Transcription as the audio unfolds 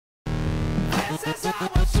Okay,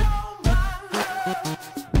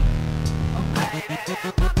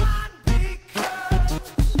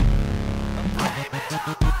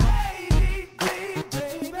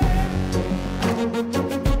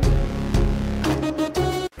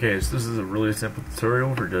 so this is a really simple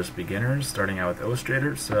tutorial for just beginners starting out with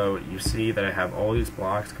Illustrator. So you see that I have all these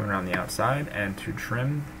blocks coming around the outside, and to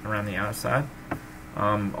trim around the outside,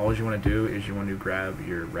 all you want to do is you want to grab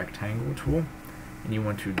your rectangle tool and you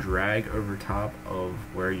want to drag over top of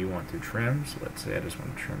where you want to trim. So let's say I just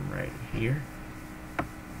want to trim right here.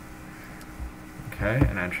 Okay,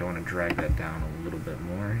 and I actually want to drag that down a little bit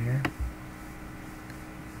more here.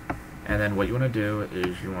 And then what you want to do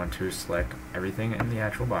is you want to select everything in the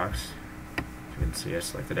actual box. As you can see, I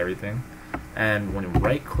selected everything. And when you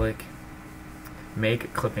right click,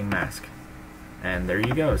 make clipping mask. And there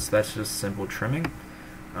you go. So that's just simple trimming.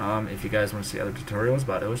 If you guys want to see other tutorials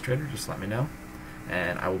about Illustrator, just let me know.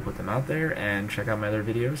 And I will put them out there, and check out my other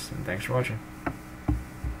videos. And thanks for watching.